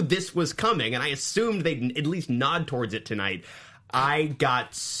knew this was coming, and I assumed they'd at least nod towards it tonight. I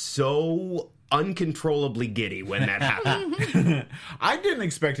got so uncontrollably giddy when that happened. I didn't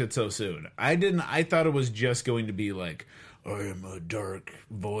expect it so soon. I thought it was just going to be like, I am a dark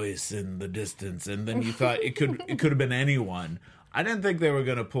voice in the distance, and then you thought it could have been anyone. I didn't think they were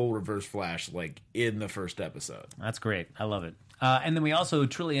going to pull Reverse Flash like in the first episode. That's great. I love it. And then we also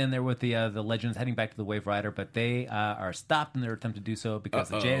truly end there with the Legends heading back to the Wave Rider, but they are stopped in their attempt to do so because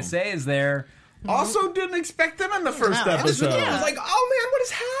the JSA is there. Also, didn't expect them in the first episode. I was like, oh man, what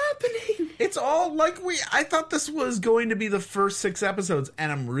is happening? It's all like I thought this was going to be the first 6 episodes,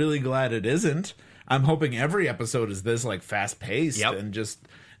 and I'm really glad it isn't. I'm hoping every episode is this like fast paced and just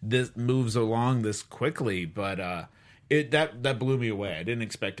this moves along this quickly. But that blew me away. I didn't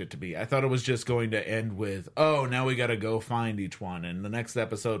expect it to be. I thought it was just going to end with, oh, now we got to go find each one, and the next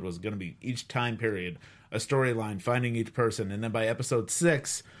episode was going to be each time period a storyline, finding each person, and then by episode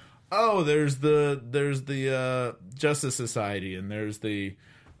 6, oh, there's the Justice Society, and there's the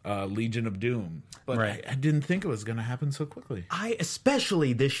Legion of Doom. But I didn't think it was going to happen so quickly.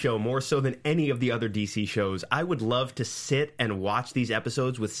 Especially this show, more so than any of the other DC shows, I would love to sit and watch these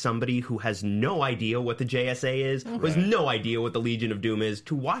episodes with somebody who has no idea what the JSA is, who has no idea what the Legion of Doom is,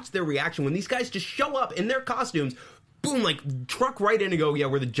 to watch their reaction when these guys just show up in their costumes, boom, like truck right in and go, yeah,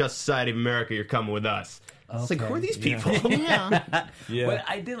 we're the Justice Society of America, you're coming with us. It's like, who are these people? Yeah. But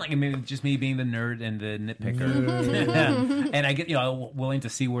I did like it, maybe just me being the nerd and the nitpicker. And I get, willing to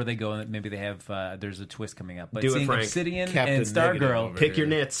see where they go, and maybe they have, there's a twist coming up. But Do it, seeing Frank. Obsidian Captain and Stargirl Pick your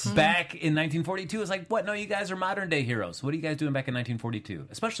nits. back in 1942 is like, what? No, you guys are modern day heroes. What are you guys doing back in 1942?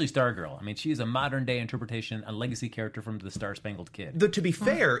 Especially Stargirl. I mean, she is a modern day interpretation, a legacy character from the Star Spangled Kid. Though, to be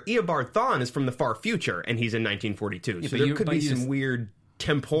fair, Eobard Thawne is from the far future, and he's in 1942. So there could be some weird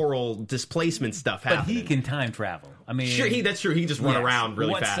temporal displacement stuff happening. But he can time travel. I mean, sure, that's true. He just run around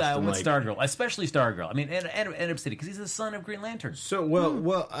really fast. What's Stargirl, especially Stargirl? I mean, and Obsidian, because he's the son of Green Lantern. So,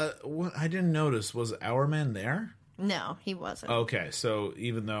 what I didn't notice was Hourman there. No, he wasn't. Okay, so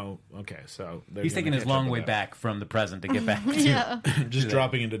even though so he's taking his long way back from the present to get back to just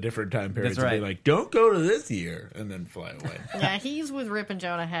dropping into different time periods. That's right. And be like, don't go to this year, and then fly away. Yeah, he's with Rip and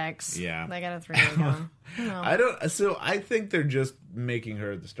Jonah Hex. Yeah, they got a 3-year going. No. So I think they're just making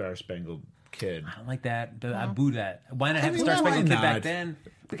her the Star Spangled Kid. I don't like that. I boo that. Why not have Star Spangled Kid back then?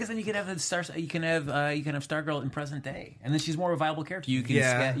 Because then you can have you can have Stargirl in present day, and then she's more of a viable character. You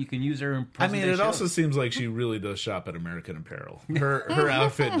can you can use her in present day. It shows. also seems like she really does shop at American Apparel. Her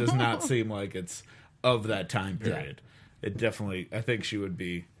outfit does not seem like it's of that time period. Yeah. It definitely. I think she would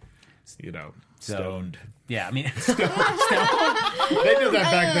be, stoned. Yeah, I mean, stoned. They did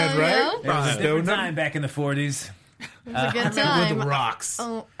that back then, right? It was a different time back in the 40s. It was a good time. With rocks.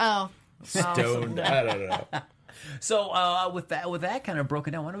 Oh. Stoned. I don't know. So with that kind of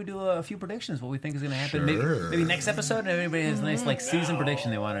broken down, why don't we do a few predictions? What we think is going to happen? Sure. Maybe next episode. And everybody has a nice season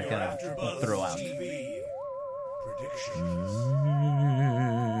prediction they want to kind of throw out.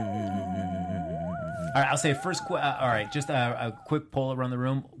 All right, I'll say first. All right, just a quick poll around the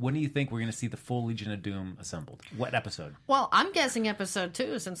room. When do you think we're going to see the full Legion of Doom assembled? What episode? Well, I'm guessing episode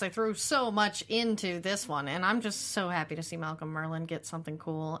 2, since they threw so much into this one, and I'm just so happy to see Malcolm Merlyn get something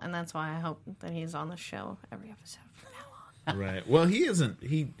cool, and that's why I hope that he's on the show every episode from now on. Right. Well, he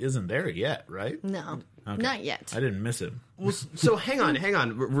isn't there yet, right? No, okay. Not yet. I didn't miss him. Well, so hang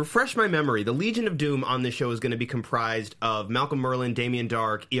on. Refresh my memory. The Legion of Doom on this show is going to be comprised of Malcolm Merlyn, Damien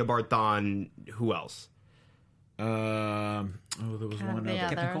Darhk, Eobard Thawne. Who else? There was one other.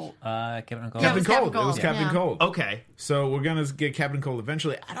 Captain Cold. Captain Cold. It was Captain Cold. Okay. So we're going to get Captain Cold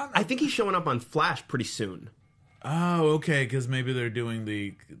eventually. I don't know. I think he's showing up on Flash pretty soon. Oh, okay, because maybe they're doing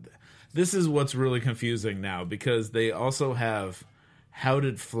the... This is what's really confusing now, because they also have... How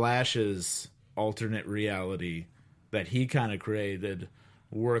did Flash's alternate reality that he kind of created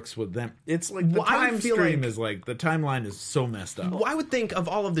works with them? It's like the time stream is like... The timeline is so messed up. Well, I would think of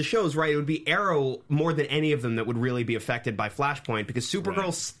all of the shows, right, it would be Arrow more than any of them that would really be affected by Flashpoint, because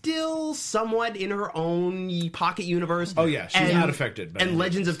Supergirl's still somewhat in her own pocket universe. Oh, yeah, she's not affected. And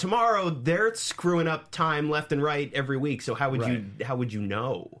Legends of Tomorrow, they're screwing up time left and right every week, so how would you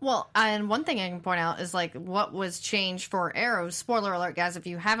know? Well, and one thing I can point out is, like, what was changed for Arrow, spoiler alert, guys, if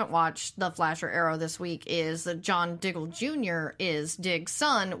you haven't watched The Flash or Arrow this week, is that John Diggle Jr. is Dig's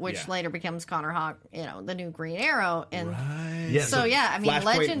son, which later becomes Connor Hawke, the new Green Arrow. And so I mean,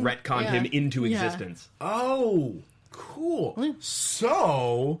 Flashpoint retconned him into existence. Oh, cool.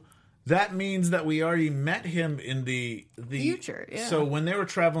 So that means that we already met him in the future. Yeah. So when they were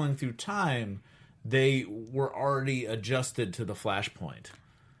traveling through time, they were already adjusted to the Flashpoint.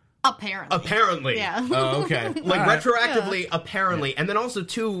 Apparently. Yeah. Oh, okay. Like, retroactively, apparently. And then also,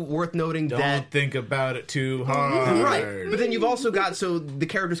 too, worth noting Don't that... think about it too hard. Right. But then you've also got, so the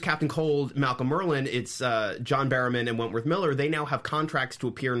characters Captain Cold, Malcolm Merlin, it's John Barrowman and Wentworth Miller, they now have contracts to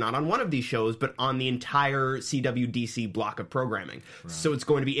appear not on one of these shows, but on the entire CWDC block of programming. Right. So it's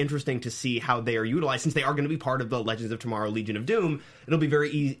going to be interesting to see how they are utilized. Since they are going to be part of the Legends of Tomorrow Legion of Doom, it'll be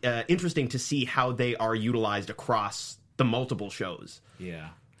very interesting to see how they are utilized across the multiple shows. Yeah.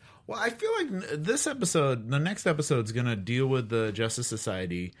 Well, I feel like the next episode is going to deal with the Justice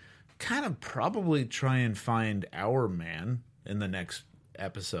Society, kind of probably try and find our man in the next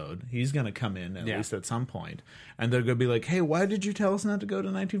episode. He's going to come in at least at some point, and they're going to be like, hey, why did you tell us not to go to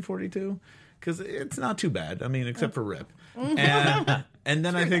 1942? Because it's not too bad. I mean, except for Rip. And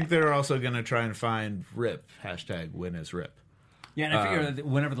then I think they're also going to try and find Rip, #WinAsRip. Yeah, and I figure that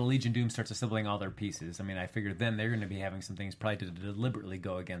whenever the Legion Doom starts assembling all their pieces, I mean, I figure then they're going to be having some things probably to deliberately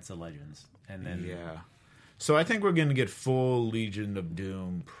go against the Legends. And then So I think we're going to get full Legion of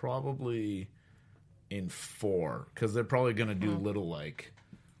Doom probably in 4, because they're probably going to do little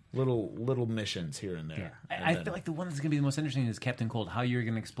missions here and there. Yeah. I feel like the one that's going to be the most interesting is Captain Cold, how you're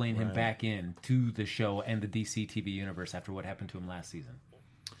going to explain him back in to the show and the DC TV universe after what happened to him last season.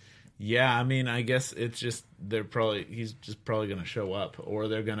 Yeah, I mean, I guess it's just he's just probably going to show up, or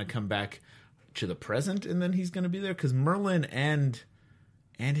they're going to come back to the present, and then he's going to be there, because Merlin and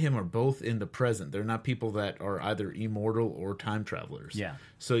him are both in the present. They're not people that are either immortal or time travelers. Yeah.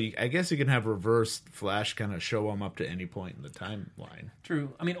 So I guess you can have Reverse Flash kind of show him up to any point in the timeline.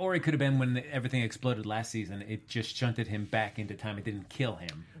 True. I mean, or it could have been when everything exploded last season, it just shunted him back into time. It didn't kill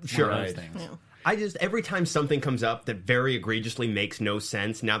him. Sure. One of those things. Yeah. Every time something comes up that very egregiously makes no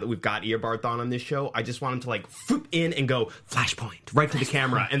sense, now that we've got Eobarthon on this show, I just want him to, like, floop in and go, flashpoint, right to the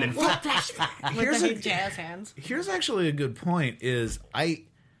camera, and then flashback. With the jazz hands. Here's actually a good point, is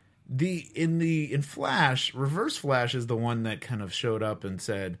in Flash, Reverse Flash is the one that kind of showed up and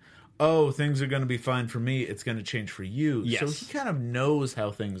said, oh, things are going to be fine for me, it's going to change for you. Yes. So he kind of knows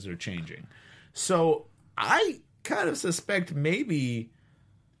how things are changing. So I kind of suspect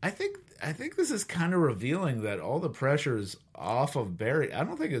I think this is kind of revealing that all the pressure is off of Barry. I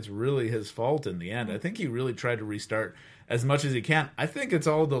don't think it's really his fault in the end. I think he really tried to restart as much as he can. I think it's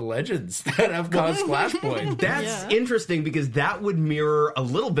all the Legends that have caused Flashpoint. That's interesting, because that would mirror a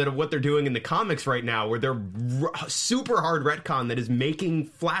little bit of what they're doing in the comics right now, where they're super hard retcon that is making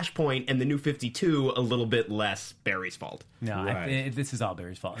Flashpoint and the New 52 a little bit less Barry's fault. No, this is all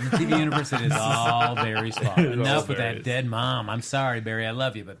Barry's fault. In the TV universe, it is all Barry's fault. Enough with that dead mom. I'm sorry, Barry, I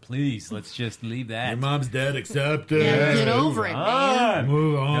love you, but please, let's just leave that. Your mom's dead, accept it. Yeah, get over it, man.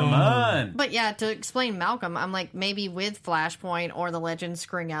 Move on. Come on. But yeah, to explain Malcolm, I'm like, maybe with Flashpoint or the Legends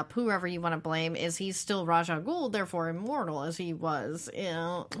screwing up, whoever you want to blame, is he's still Ra's al Ghul, therefore immortal as he was.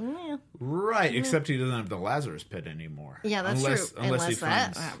 Right, except he doesn't have the Lazarus Pit anymore. Yeah, that's true. Unless he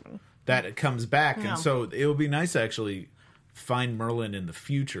finds that it comes back. And so it would be nice to actually find Merlin in the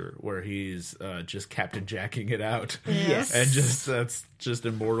future, where he's just Captain Jacking it out. Yes. And that's just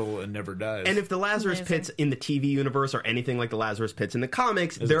immortal and never dies. And if the Lazarus Pits in the TV universe are anything like the Lazarus Pits in the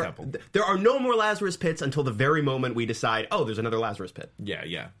comics, there are no more Lazarus Pits until the very moment we decide, oh, there's another Lazarus Pit.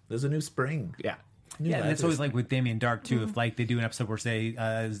 Yeah. There's a new spring. Yeah. Yeah, and it's always like with Damien Dark too. If like they do an episode where say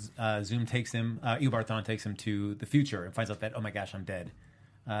Zoom takes him, Eobarthon takes him to the future and finds out that, oh my gosh, I'm dead.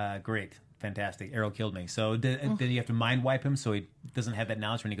 Great, fantastic. Arrow killed me. So then you have to mind wipe him so he doesn't have that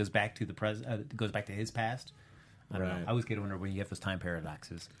knowledge when he goes back to goes back to his past. I don't know. I always get to wonder when you have those time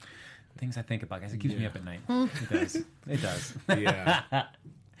paradoxes. Things I think about, guys. It keeps me up at night. It does. It does. Yeah.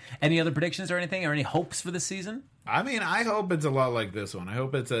 Any other predictions or anything, or any hopes for this season? I mean, I hope it's a lot like this one. I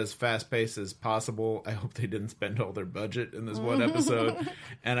hope it's as fast-paced as possible. I hope they didn't spend all their budget in this one episode.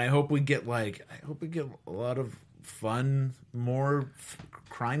 And I hope we get a lot of fun, more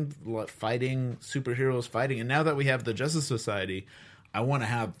crime fighting, superheroes fighting. And now that we have the Justice Society, I want to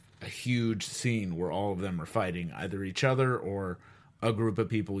have a huge scene where all of them are fighting either each other or a group of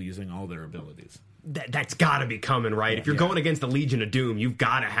people using all their abilities. That's got to be coming, right? If you're going against the Legion of Doom, you've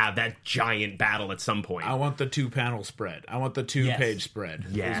got to have that giant battle at some point. I want the 2-panel spread. I want the 2-page spread.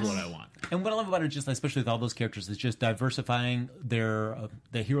 Yes. Is what I want. And what I love about it, just especially with all those characters, is just diversifying the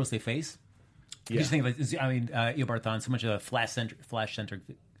heroes they face. Yeah. You just think, Eobarthon, so much of a Flash-centric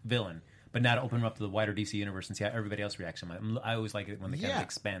villain, but now to open him up to the wider DC universe and see how everybody else reacts to him. I always like it when they kind of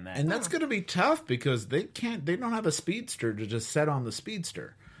expand that. And that's going to be tough because they don't have a speedster to just set on the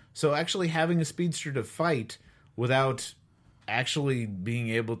speedster. So actually having a speedster to fight without actually being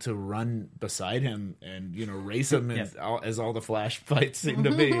able to run beside him and race him as all the Flash fights seem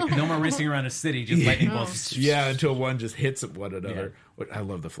to be. No more racing around a city, just lightning bolts. Yeah, until one just hits one another. Yeah. I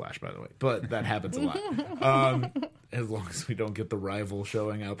love the Flash, by the way, but that happens a lot. As long as we don't get the rival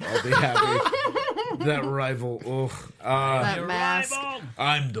showing up, I'll be happy. That rival, that mask.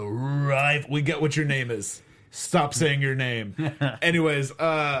 I'm the rival. We get what your name is. Stop saying your name. Anyways,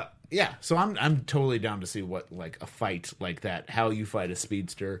 yeah, so I'm totally down to see what like a fight like that, how you fight a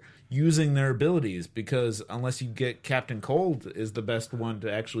speedster using their abilities, because unless you get Captain Cold is the best one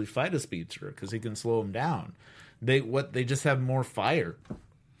to actually fight a speedster because he can slow him down. They just have more fire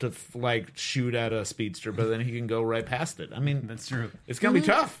to like shoot at a speedster, but then he can go right past it. I mean, that's true. It's gonna be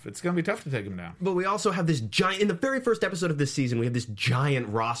tough. It's gonna be tough to take him down. But we also have this giant. In the very first episode of this season, we have this giant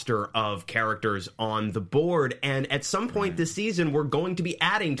roster of characters on the board, and at some point this season, we're going to be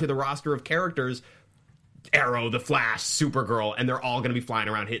adding to the roster of characters Arrow, the Flash, Supergirl, and they're all going to be flying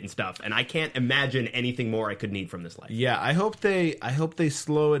around hitting stuff. And I can't imagine anything more I could need from this life. Yeah, I hope they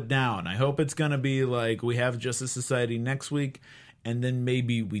slow it down. I hope it's going to be like we have Justice Society next week, and then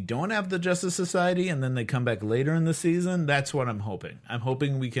maybe we don't have the Justice Society, and then they come back later in the season. That's what I'm hoping. I'm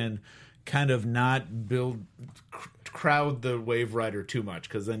hoping we can kind of not crowd the Wave Rider too much,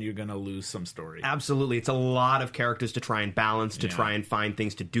 because then you're going to lose some story. Absolutely. It's a lot of characters to try and balance, to try and find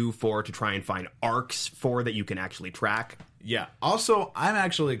things to do for, to try and find arcs for that you can actually track. Yeah. Also, I'm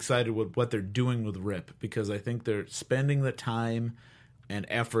actually excited with what they're doing with Rip, because I think they're spending the time and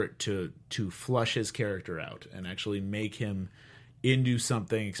effort to flush his character out and actually make him into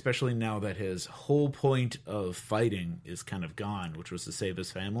something, especially now that his whole point of fighting is kind of gone, which was to save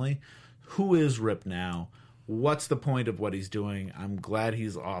his family. Who is Rip now? What's the point of what he's doing? I'm glad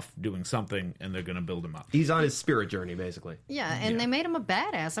he's off doing something, and they're going to build him up. He's on his spirit journey, basically. Yeah, and they made him a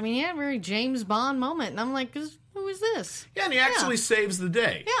badass. I mean, he had a very James Bond moment, and I'm like, who is this? Yeah, and he actually saves the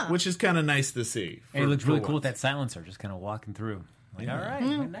day, which is kind of nice to see. And he looked really cool with that silencer, just kind of walking through. Like, all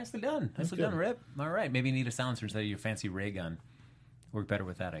right, nicely done. Nicely done, Rip. All right, maybe you need a silencer instead of your fancy ray gun. Work better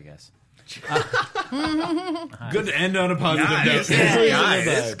with that, I guess. Good to end on a positive note.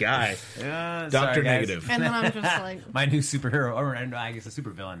 This guy. Dr. Negative. And then I'm just like... My new superhero, or I guess a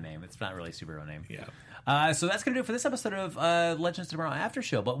supervillain name. It's not really a superhero name. Yeah. So that's going to do it for this episode of Legends Tomorrow After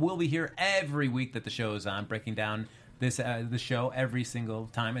Show. But we'll be here every week that the show is on, breaking down the show every single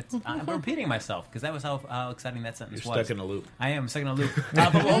time. I'm repeating myself because that was how exciting that sentence was. You're stuck in a loop. I am stuck in a loop.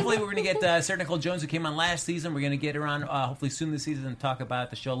 But hopefully we're going to get Sarah Nicole Jones, who came on last season. We're going to get her on hopefully soon this season and talk about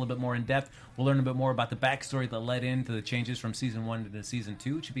the show a little bit more in depth. We'll learn a bit more about the backstory that led into the changes from season 1 to season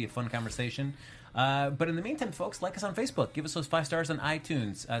 2. It should be a fun conversation. But in the meantime, folks, like us on Facebook. Give us those 5 stars on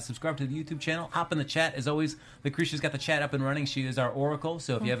iTunes. Subscribe to the YouTube channel. Hop in the chat. As always, Lucretia's got the chat up and running. She is our oracle.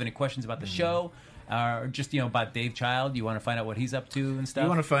 So if you have any questions about the show, or just about Dave Child, you want to find out what he's up to and stuff. You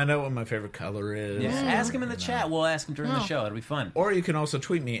want to find out what my favorite color is. Yeah, ask him in the chat. We'll ask him during the show. It'll be fun. Or you can also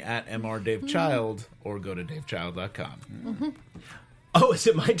tweet me at mrdavechild or go to davechild.com. Oh, is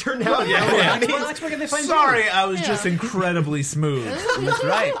it my turn now? Sorry, I was just incredibly smooth. That's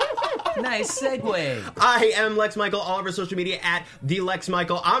right. Nice segue. I am Lex Michael, all over social media at the Lex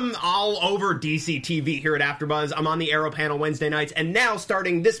Michael. I'm all over DC TV here at AfterBuzz. I'm on the Arrow panel Wednesday nights, and now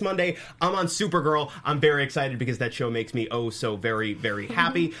starting this Monday, I'm on Supergirl. I'm very excited because that show makes me so very, very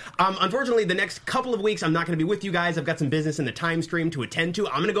happy. Unfortunately, the next couple of weeks, I'm not going to be with you guys. I've got some business in the time stream to attend to.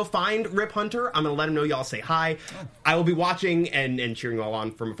 I'm going to go find Rip Hunter. I'm going to let him know y'all say hi. I will be watching and cheering you all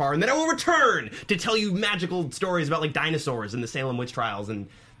on from afar, and then I will return to tell you magical stories about like dinosaurs and the Salem witch trials and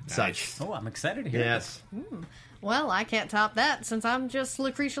such. Oh, I'm excited to hear this. Well, I can't top that since I'm just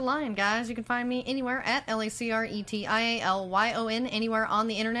Lucretia Lyon, guys. You can find me anywhere at LACRETIALYON, anywhere on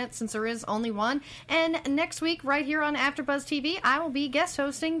the internet since there is only one. And next week, right here on AfterBuzz TV, I will be guest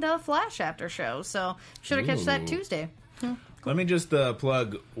hosting the Flash After Show. So, should have catch that Tuesday. Let me just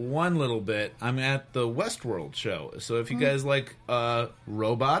plug one little bit. I'm at the Westworld show, so if you guys like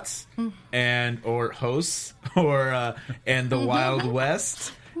robots or hosts or and the Wild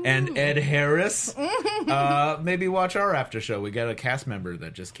West and Ed Harris, maybe watch our after show. We got a cast member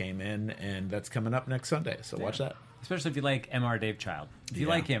that just came in, and that's coming up next Sunday. So watch that. Especially if you like MR Dave Child. If you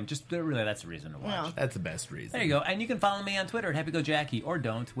like him, just really that's the reason to watch. Yeah. That's the best reason. There you go. And you can follow me on Twitter at HappyGoJackie, or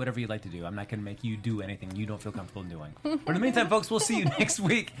don't, whatever you'd like to do. I'm not going to make you do anything you don't feel comfortable doing. But in the meantime, folks, we'll see you next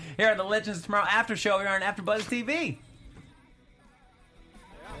week here on the Legends of Tomorrow After Show here on AfterBuzz TV.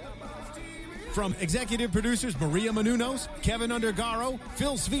 From executive producers Maria Menounos, Kevin Undergaro,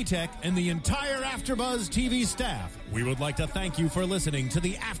 Phil Svitek, and the entire AfterBuzz TV staff, we would like to thank you for listening to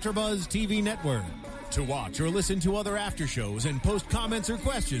the AfterBuzz TV network. To watch or listen to other after shows and post comments or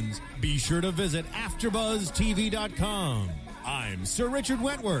questions, be sure to visit AfterBuzzTV.com. I'm Sir Richard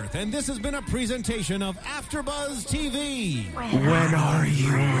Wentworth, and this has been a presentation of AfterBuzz TV. When are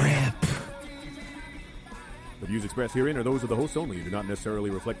you rip? The views expressed herein are those of the hosts only and do not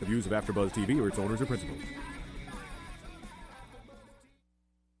necessarily reflect the views of AfterBuzz TV or its owners or principals.